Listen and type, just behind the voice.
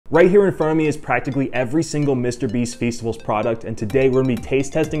Right here in front of me is practically every single MrBeast Feastables product, and today we're gonna be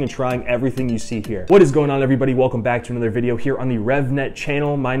taste testing and trying everything you see here. What is going on, everybody? Welcome back to another video here on the RevNet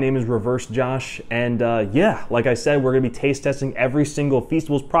channel. My name is ReverseJosh, and yeah, like I said, we're gonna be taste testing every single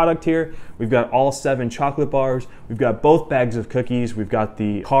Feastables product here. We've got all 7 chocolate bars, we've got both bags of cookies, we've got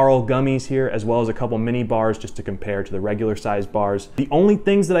the Carl gummies here, as well as a couple mini bars just to compare to the regular size bars. The only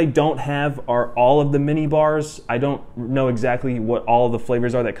things that I don't have are all of the mini bars. I don't know exactly what all of the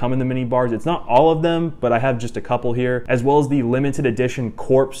flavors are that come in the mini bars. It's not all of them, but I have just a couple here, as well as the limited edition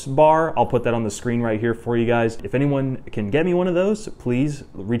corpse bar. I'll put that on the screen right here for you guys. If anyone can get me one of those, please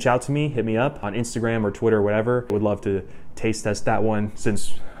reach out to me, hit me up on Instagram or Twitter or whatever. I would love to taste test that one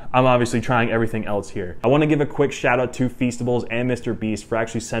since I'm obviously trying everything else here. I want to give a quick shout out to Feastables and MrBeast for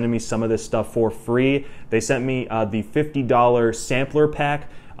actually sending me some of this stuff for free. They sent me the $50 sampler pack.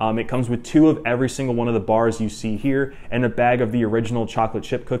 It comes with 2 of every single one of the bars you see here and a bag of the original chocolate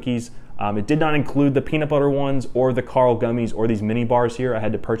chip cookies. It did not include the peanut butter ones or the Carl gummies or these mini bars here. I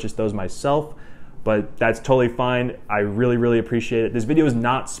had to purchase those myself, but that's totally fine. I really appreciate it. This video is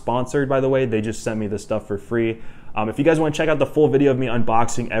not sponsored, by the way. They just sent me this stuff for free. If you guys want to check out the full video of me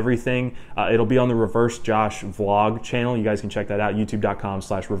unboxing everything, it'll be on the ReverseJosh vlog channel. You guys can check that out,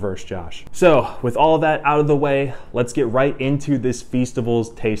 youtube.com/ReverseJosh. So with all of that out of the way, let's get right into this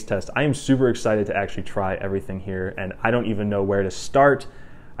Feastables taste test. I am super excited to actually try everything here, and I don't even know where to start.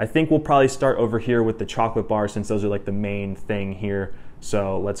 I think we'll probably start over here with the chocolate bar since those are like the main thing here.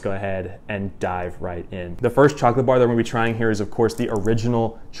 So let's go ahead and dive right in. The first chocolate bar that we're gonna be trying here is of course the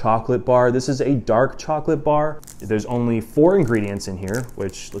original chocolate bar. This is a dark chocolate bar. There's only 4 ingredients in here,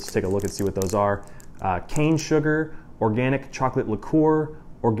 which let's take a look and see what those are. Cane sugar, organic chocolate liqueur,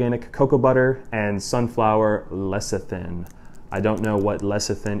 organic cocoa butter, and sunflower lecithin. I don't know what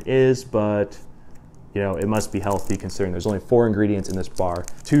lecithin is, but you know, it must be healthy considering there's only 4 ingredients in this bar.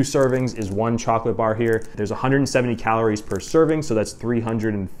 2 servings is 1 chocolate bar here. There's 170 calories per serving, so that's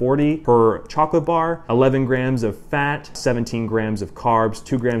 340 per chocolate bar. 11 grams of fat, 17 grams of carbs,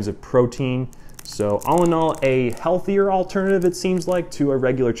 2 grams of protein. So all in all, a healthier alternative, it seems like, to a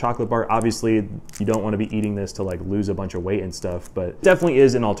regular chocolate bar. Obviously, you don't want to be eating this to like lose a bunch of weight and stuff, but it definitely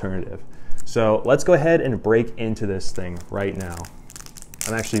is an alternative. So let's go ahead and break into this thing right now.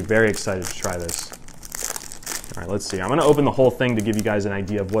 I'm actually very excited to try this. All right, let's see. I'm gonna open the whole thing to give you guys an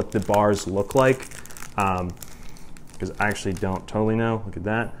idea of what the bars look like, because I actually don't totally know. Look at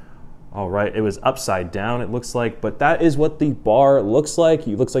that. All right, it was upside down, it looks like, but that is what the bar looks like.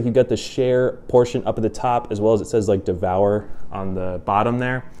 It looks like you got the share portion up at the top, as well as it says like devour on the bottom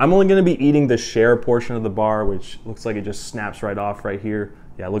there. I'm only gonna be eating the share portion of the bar, which looks like it just snaps right off right here.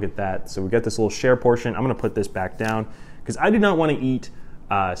 Yeah, look at that. So we got this little share portion. I'm gonna put this back down because I do not wanna eat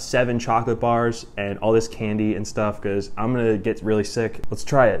 7 chocolate bars and all this candy and stuff because I'm gonna get really sick. Let's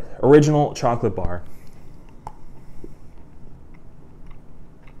try it. Original chocolate bar.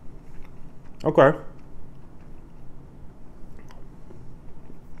 Okay.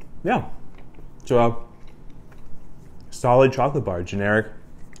 Yeah. So solid chocolate bar, generic.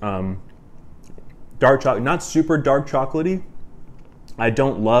 Dark chocolate, not super dark chocolatey. I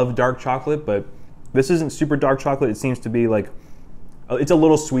don't love dark chocolate, but this isn't super dark chocolate. It seems to be like, it's a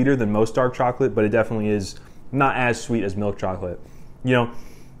little sweeter than most dark chocolate, but it definitely is not as sweet as milk chocolate. You know,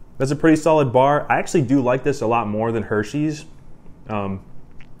 that's a pretty solid bar. I actually do like this a lot more than Hershey's.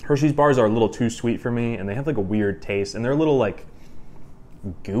 Hershey's bars are a little too sweet for me, and they have like a weird taste, and they're a little like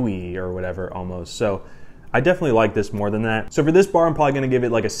gooey or whatever almost. So I definitely like this more than that. So for this bar, I'm probably gonna give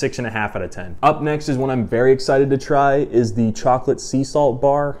it like a 6.5 out of 10. Up next is one I'm very excited to try is the chocolate sea salt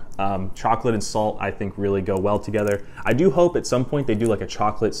bar. Chocolate and salt, I think, really go well together. I do hope at some point they do like a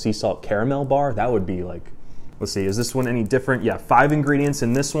chocolate sea salt caramel bar. That would be like, let's see, is this one any different? Yeah, 5 ingredients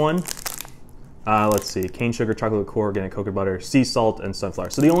in this one. Let's see, cane sugar, chocolate liqueur, organic cocoa butter, sea salt, and sunflower.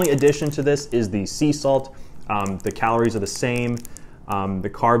 So the only addition to this is the sea salt. The calories are the same.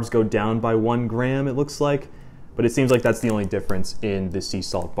 The carbs go down by 1 gram, it looks like, but it seems like that's the only difference in the sea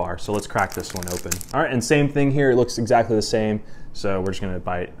salt bar. So let's crack this one open. All right, and same thing here. It looks exactly the same. So we're just gonna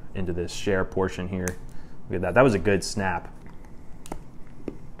bite into this share portion here. Look at that, that was a good snap.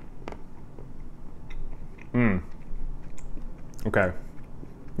 Okay.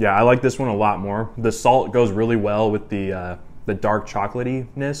 Yeah, I like this one a lot more. The salt goes really well with the dark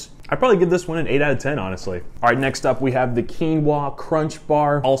chocolatey-ness. I'd probably give this one an 8 out of 10, honestly. All right, next up we have the quinoa crunch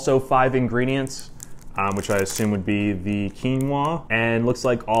bar. Also 5 ingredients, which I assume would be the quinoa. And looks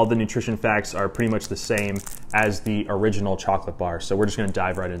like all the nutrition facts are pretty much the same as the original chocolate bar. So we're just gonna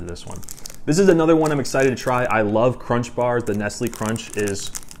dive right into this one. This is another one I'm excited to try. I love crunch bars. The Nestle Crunch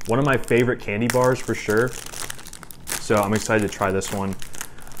is one of my favorite candy bars for sure. So I'm excited to try this one.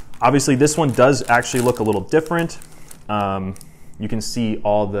 Obviously, this one does actually look a little different. You can see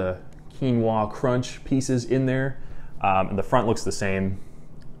all the quinoa crunch pieces in there. And the front looks the same.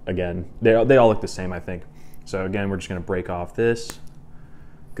 Again, they all look the same, I think. So again, we're just gonna break off this.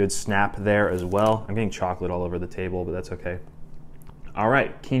 Good snap there as well. I'm getting chocolate all over the table, but that's okay. All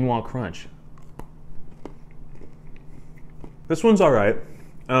right, quinoa crunch. This one's all right.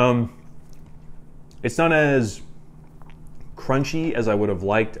 It's not as crunchy as I would have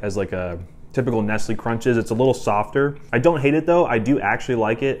liked as like a typical Nestle Crunches. It's a little softer. I don't hate it though. I do actually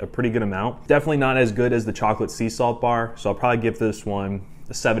like it a pretty good amount. Definitely not as good as the chocolate sea salt bar, so I'll probably give this one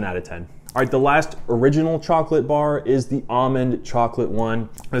a 7 out of 10. All right, the last original chocolate bar is the almond chocolate one.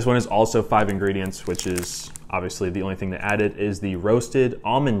 This one is also 5 ingredients, which is obviously the only thing they added is the roasted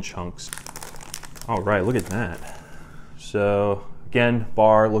almond chunks. All right, look at that. So again,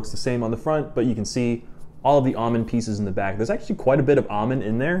 bar looks the same on the front, but you can see all of the almond pieces in the back. There's actually quite a bit of almond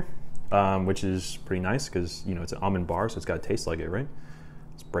in there, which is pretty nice because, you know, it's an almond bar, so it's got to taste like it, right?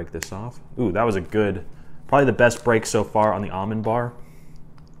 Let's break this off. Ooh, that was a good, probably the best break so far on the almond bar.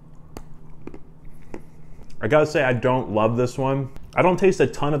 I gotta say, I don't love this one. I don't taste a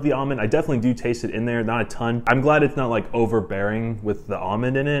ton of the almond. I definitely do taste it in there, not a ton. I'm glad it's not like overbearing with the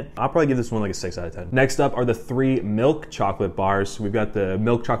almond in it. I'll probably give this one like a 6 out of 10. Next up are the 3 milk chocolate bars. We've got the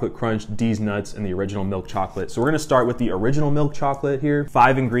milk chocolate crunch, D's nuts, and the original milk chocolate. So we're gonna start with the original milk chocolate here.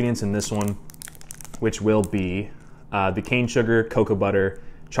 5 ingredients in this one, which will be the cane sugar, cocoa butter,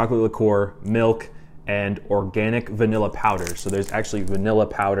 chocolate liqueur, milk, and organic vanilla powder. So there's actually vanilla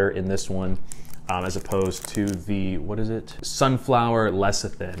powder in this one. As opposed to the, what is it? Sunflower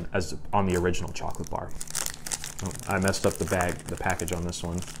lecithin as on the original chocolate bar. Oh, I messed up the package on this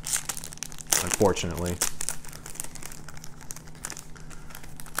one, unfortunately.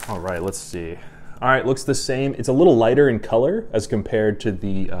 All right, let's see. All right, looks the same. It's a little lighter in color as compared to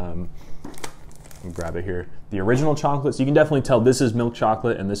the, let me grab it here, the original chocolate. So you can definitely tell this is milk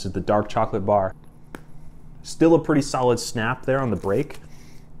chocolate and this is the dark chocolate bar. Still a pretty solid snap there on the break.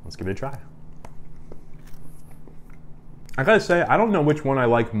 Let's give it a try. I gotta say, I don't know which one I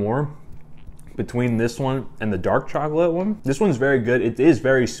like more between this one and the dark chocolate one. This one's very good. It is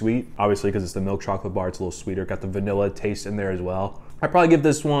very sweet, obviously, because it's the milk chocolate bar. It's a little sweeter. Got the vanilla taste in there as well. I'd probably give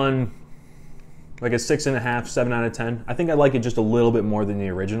this one like a 6.5, 7 out of 10. I think I like it just a little bit more than the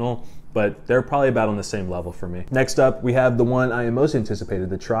original, but they're probably about on the same level for me. Next up, we have the one I am most anticipated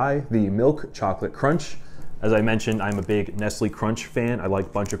to try, the milk chocolate crunch. As I mentioned, I'm a big Nestle Crunch fan. I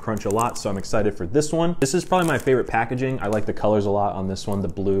like Bunch of Crunch a lot, so I'm excited for this one. This is probably my favorite packaging. I like the colors a lot on this one. The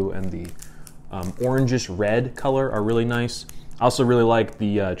blue and the orangish red color are really nice. I also really like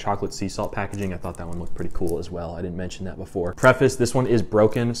the chocolate sea salt packaging. I thought that one looked pretty cool as well. I didn't mention that before. Preface, this one is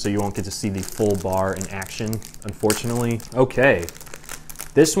broken, so you won't get to see the full bar in action, unfortunately. Okay,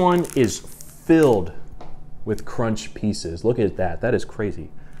 this one is filled with crunch pieces. Look at that, that is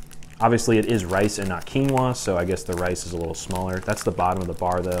crazy. Obviously it is rice and not quinoa, so I guess the rice is a little smaller. That's the bottom of the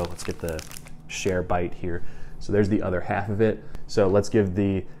bar though. Let's get the share bite here. So there's the other half of it. So let's give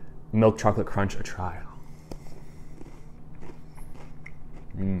the milk chocolate crunch a try.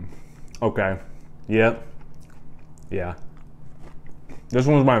 Okay, yep, yeah. This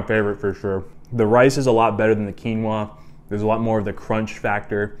one's my favorite for sure. The rice is a lot better than the quinoa. There's a lot more of the crunch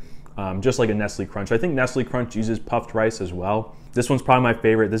factor, just like a Nestle Crunch. I think Nestle Crunch uses puffed rice as well. This one's probably my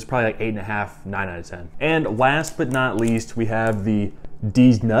favorite. This is probably like 8.5, 9 out of 10. And last but not least, we have the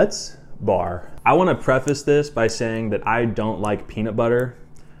D's Nuts bar. I want to preface this by saying that I don't like peanut butter.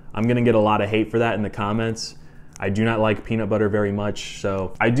 I'm gonna get a lot of hate for that in the comments. I do not like peanut butter very much,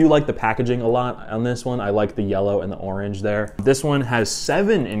 so I do like the packaging a lot on this one. I like the yellow and the orange there. This one has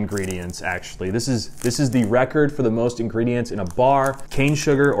 7 ingredients actually. This is the record for the most ingredients in a bar. Cane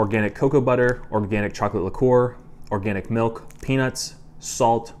sugar, organic cocoa butter, organic chocolate liqueur, organic milk, peanuts,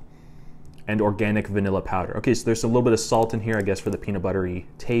 salt, and organic vanilla powder. Okay, so there's a little bit of salt in here, I guess, for the peanut buttery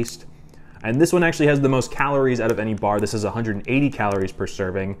taste. And this one actually has the most calories out of any bar. This is 180 calories per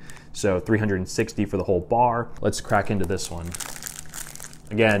serving, so 360 for the whole bar. Let's crack into this one.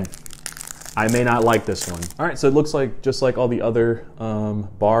 Again, I may not like this one. All right, so it looks like just like all the other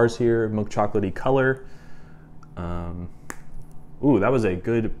bars here, milk chocolatey color. Ooh, that was a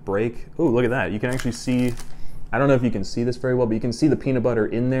good break. Ooh, look at that. You can actually see, I don't know if you can see this very well, but you can see the peanut butter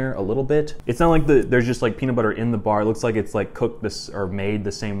in there a little bit. It's not like there's just like peanut butter in the bar. It looks like it's like cooked this or made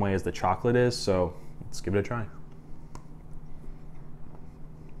the same way as the chocolate is. So let's give it a try.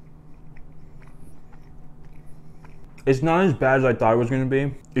 It's not as bad as I thought it was gonna be.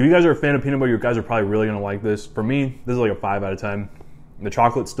 If you guys are a fan of peanut butter, you guys are probably really gonna like this. For me, this is like a 5 out of 10. The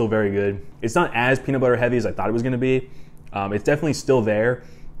chocolate's still very good. It's not as peanut butter heavy as I thought it was gonna be. It's definitely still there,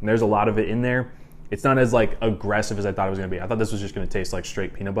 and there's a lot of it in there. It's not as like aggressive as I thought it was gonna be. I thought this was just gonna taste like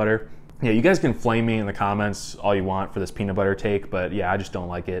straight peanut butter. Yeah, you guys can flame me in the comments all you want for this peanut butter take, but yeah, I just don't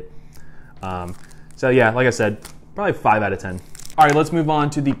like it. So yeah, like I said, probably 5 out of 10. All right, let's move on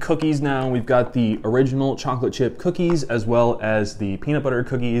to the cookies now. We've got the original chocolate chip cookies as well as the peanut butter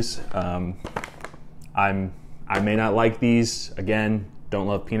cookies. I may not like these. Again, don't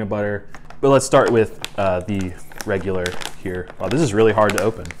love peanut butter. But let's start with the regular here. Wow, this is really hard to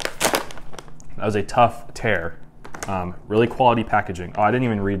open. That was a tough tear. Really quality packaging. Oh, I didn't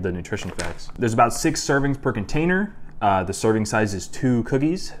even read the nutrition facts. There's about 6 servings per container. The serving size is 2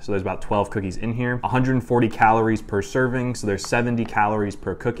 cookies, so there's about 12 cookies in here. 140 calories per serving, so there's 70 calories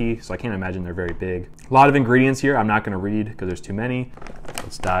per cookie, so I can't imagine they're very big. A lot of ingredients here I'm not gonna read because there's too many.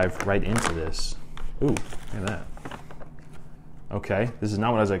 Let's dive right into this. Ooh, look at that. Okay, this is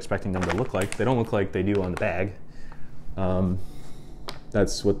not what I was expecting them to look like. They don't look like they do on the bag.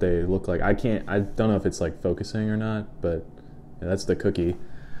 That's what they look like. I don't know if it's like focusing or not, but yeah, that's the cookie.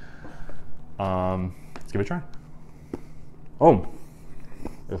 Let's give it a try. Oh,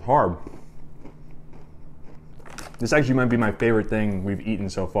 it's hard. This actually might be my favorite thing we've eaten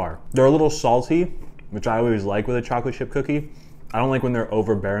so far. They're a little salty, which I always like with a chocolate chip cookie. I don't like when they're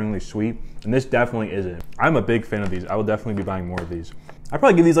overbearingly sweet, and this definitely isn't. I'm a big fan of these. I will definitely be buying more of these. I'd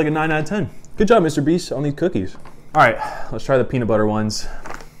probably give these like a 9 out of 10. Good job, Mr. Beast, on these cookies. All right, let's try the peanut butter ones.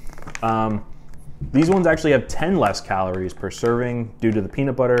 These ones actually have 10 less calories per serving due to the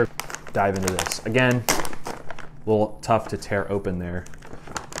peanut butter. Dive into this. Again, a little tough to tear open there.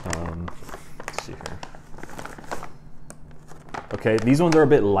 Let's see here. Okay, these ones are a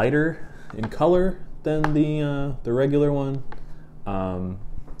bit lighter in color than the regular one.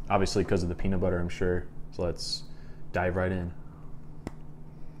 Obviously because of the peanut butter, I'm sure. So let's dive right in.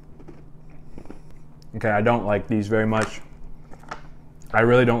 Okay, I don't like these very much. I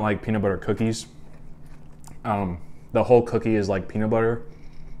really don't like peanut butter cookies. The whole cookie is like peanut butter,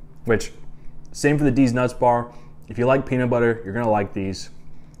 which same for the D's Nuts bar. If you like peanut butter, you're gonna like these.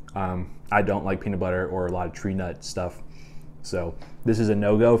 I don't like peanut butter or a lot of tree nut stuff. So this is a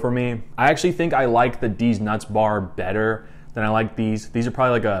no-go for me. I actually think I like the D's Nuts bar better than I like these. These are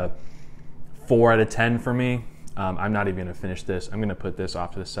probably like a 4 out of 10 for me. I'm not even gonna finish this. I'm gonna put this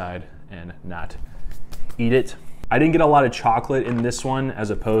off to the side and not eat it. I didn't get a lot of chocolate in this one as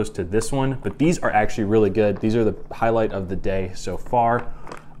opposed to this one, but these are actually really good. These are the highlight of the day so far.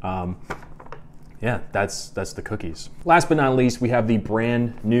 Yeah, that's the cookies. Last but not least, we have the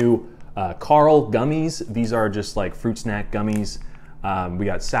brand new Carl gummies. These are just like fruit snack gummies. We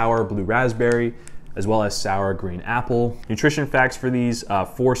got sour blue raspberry, as well as sour green apple. Nutrition facts for these, 4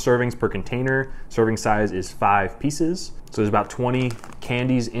 servings per container. Serving size is 5 pieces. So there's about 20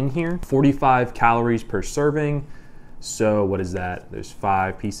 candies in here. 45 calories per serving. So what is that? There's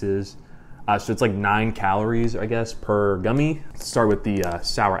 5 pieces. So it's like 9 calories, I guess, per gummy. Let's start with the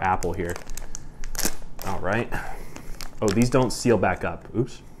sour apple here. All right. Oh, these don't seal back up.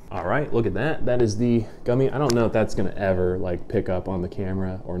 Oops. All right, look at that. That is the gummy. I don't know if that's gonna ever like pick up on the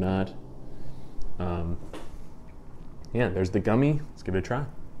camera or not. Yeah, there's the gummy. Let's give it a try.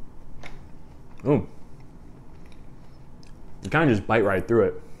 Ooh. You kind of just bite right through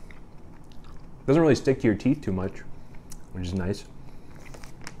it. Doesn't really stick to your teeth too much, which is nice.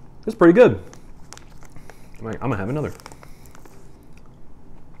 It's pretty good. I'm gonna have another.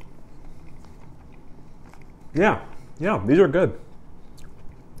 Yeah, these are good.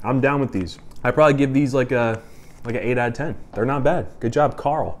 I'm down with these. I'd probably give these like an 8 out of 10. They're not bad. Good job,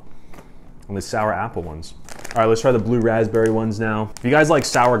 Carl, on the sour apple ones. All right, let's try the blue raspberry ones now. If you guys like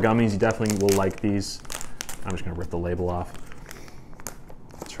sour gummies, you definitely will like these. I'm just gonna rip the label off.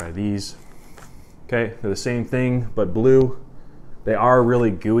 Let's try these. Okay, they're the same thing, but blue. They are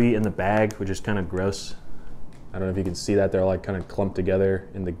really gooey in the bag, which is kind of gross. I don't know if you can see that. They're like kind of clumped together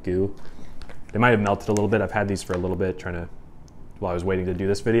in the goo. They might have melted a little bit. I've had these for a little bit while I was waiting to do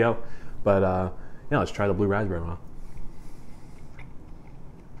this video. But yeah, let's try the blue raspberry one.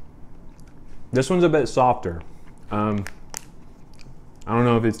 This one's a bit softer. I don't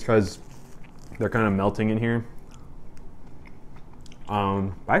know if it's because they're kind of melting in here. I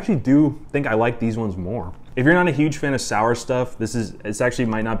actually do think I like these ones more. If you're not a huge fan of sour stuff, it's actually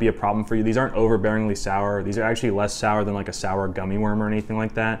might not be a problem for you. These aren't overbearingly sour. These are actually less sour than like a sour gummy worm or anything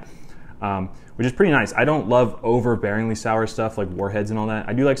like that, which is pretty nice. I don't love overbearingly sour stuff like Warheads and all that.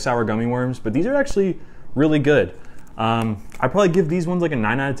 I do like sour gummy worms, but these are actually really good. I'd probably give these ones like a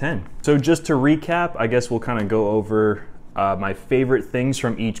 9 out of 10. So just to recap, I guess we'll kind of go over my favorite things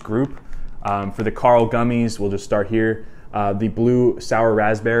from each group. For the Carl gummies, we'll just start here. The blue sour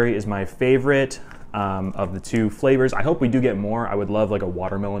raspberry is my favorite. of the two flavors. I hope we do get more. I would love like a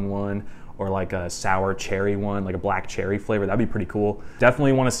watermelon one or like a sour cherry one, like a black cherry flavor. That'd be pretty cool.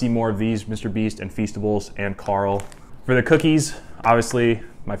 Definitely want to see more of these, MrBeast and Feastables and Carl. For the cookies, obviously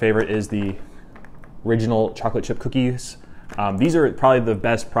my favorite is the original chocolate chip cookies. These are probably the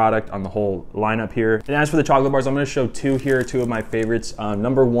best product on the whole lineup here. And as for the chocolate bars, I'm gonna show two here, two of my favorites.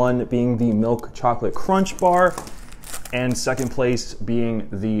 Number one being the milk chocolate crunch bar, and second place being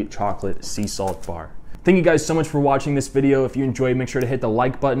the chocolate sea salt bar. Thank you guys so much for watching this video. If you enjoyed, make sure to hit the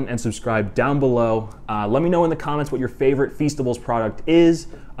like button and subscribe down below. Let me know in the comments what your favorite Feastables product is,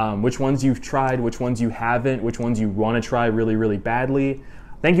 which ones you've tried, which ones you haven't, which ones you wanna try really, really badly.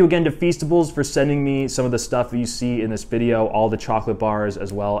 Thank you again to Feastables for sending me some of the stuff that you see in this video, all the chocolate bars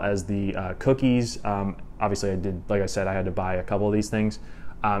as well as the cookies. Obviously like I said, I had to buy a couple of these things.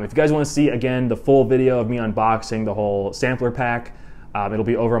 If you guys wanna see, again, the full video of me unboxing the whole sampler pack, it'll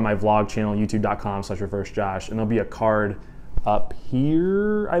be over on my vlog channel, youtube.com/ReverseJosh, and there'll be a card up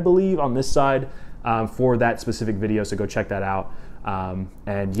here, I believe, on this side for that specific video, so go check that out.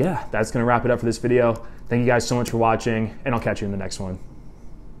 And yeah, that's gonna wrap it up for this video. Thank you guys so much for watching, and I'll catch you in the next one.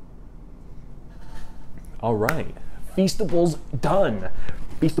 All right, Feastables done.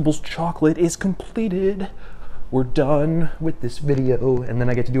 Feastables chocolate is completed. We're done with this video, and then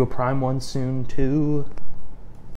I get to do a prime one soon too.